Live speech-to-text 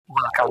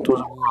Welcome to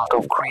the world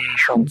of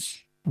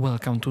creations.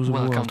 Welcome to the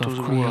world of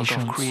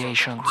creations.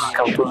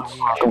 Welcome to the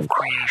world of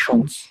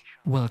creations.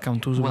 Welcome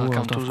to the world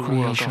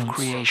of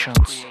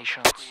creations.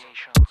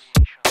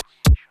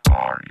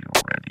 Are you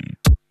ready?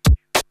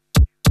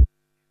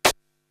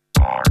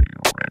 Are you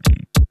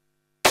ready?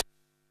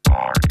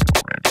 Are you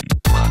ready?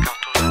 Welcome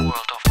to the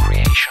world of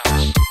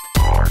creations.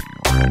 Are you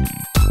ready?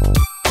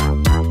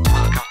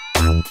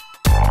 Welcome.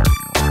 Are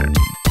you ready?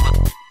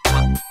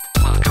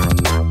 Welcome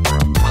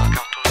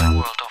to the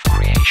world of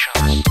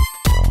creations.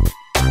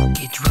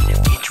 Get ready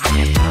for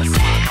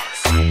this.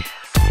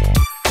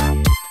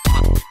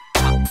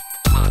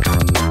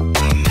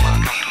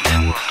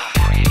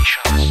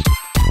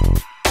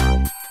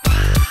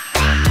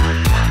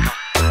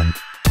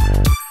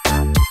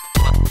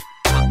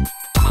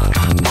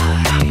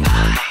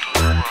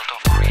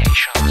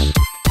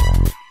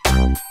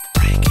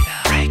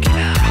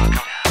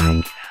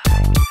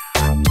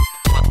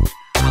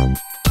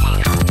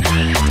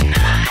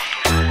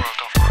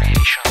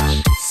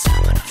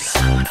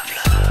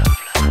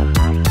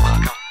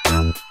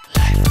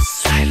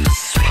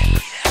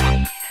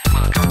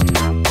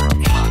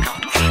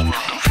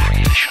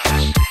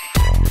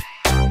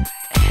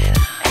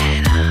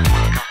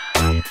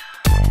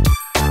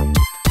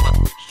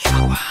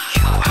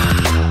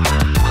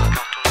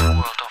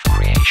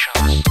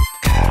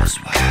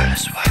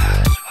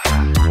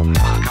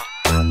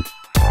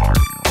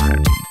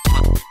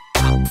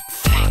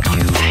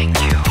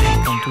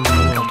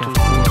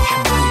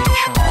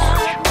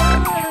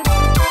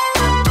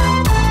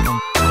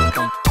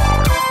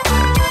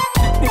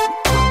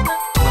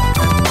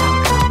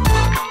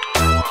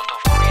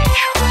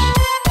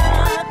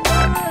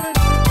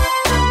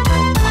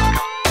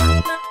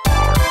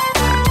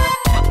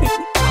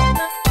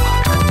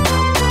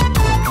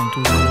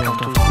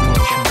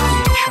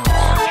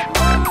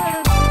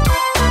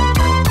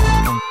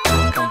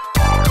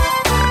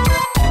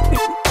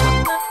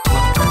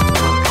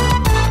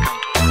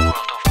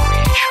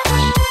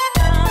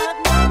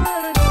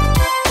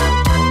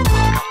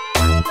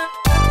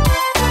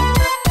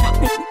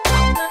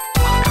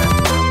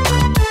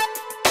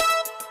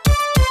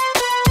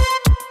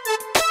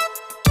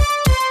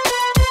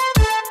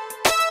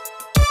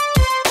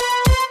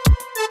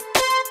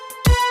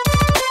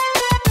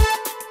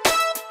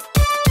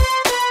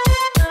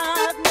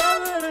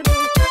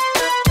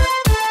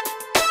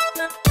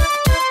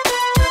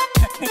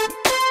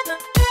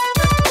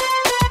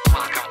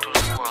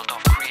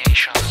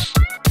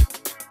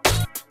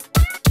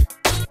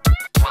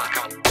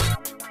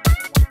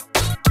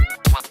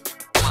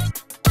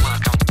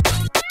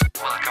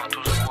 Welcome to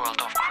the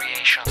world of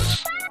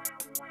creations.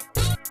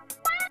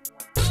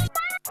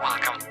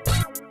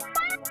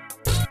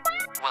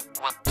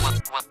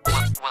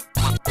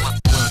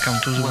 Welcome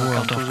to the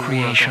world of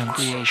creations.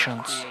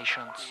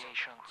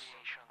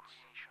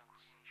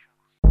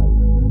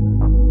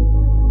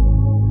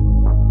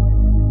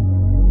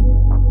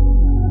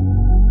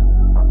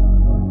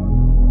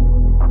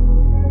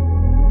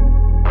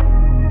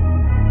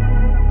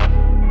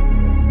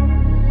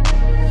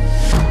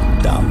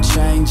 I'm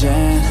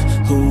changing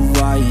who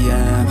I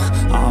am.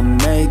 I'm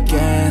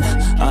making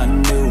a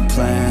new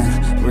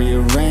plan,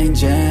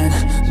 rearranging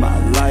my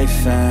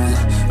life, and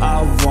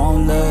I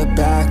won't look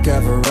back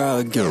ever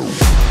again.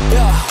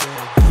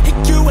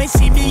 And you ain't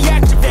see me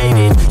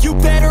activated. You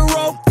better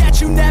hope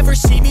that you never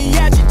see me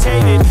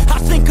agitated. I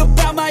think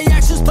about my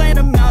actions, plan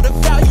them out,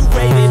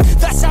 evaluated.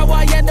 That's how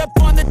I end up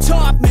on the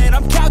top, man,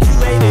 I'm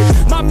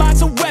calculated. My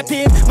mind's a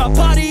weapon, my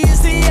body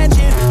is the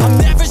engine. I'm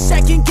never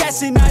second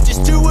guessing, I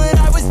just do what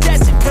I was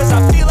destined. Cause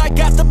I feel I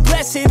got the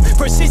blessing,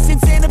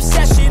 persistence and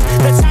obsession.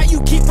 That's how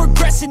you keep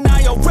progressing,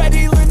 I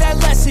already learned that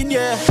lesson,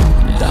 yeah.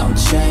 I'm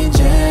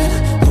changing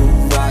who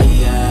I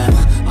am.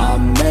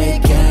 I'm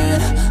making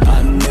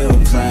a new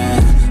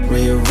plan,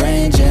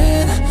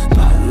 rearranging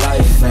my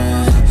life,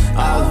 and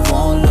I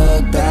won't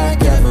look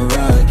back ever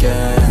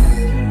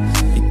again.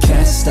 You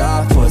can't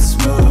stop what's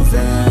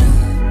moving.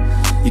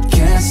 You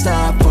can't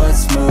stop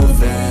what's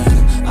moving.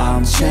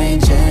 I'm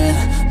changing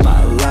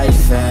my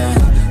life,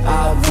 and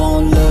I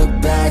won't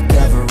look back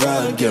ever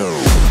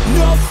again.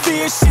 No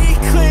fear, see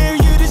clear.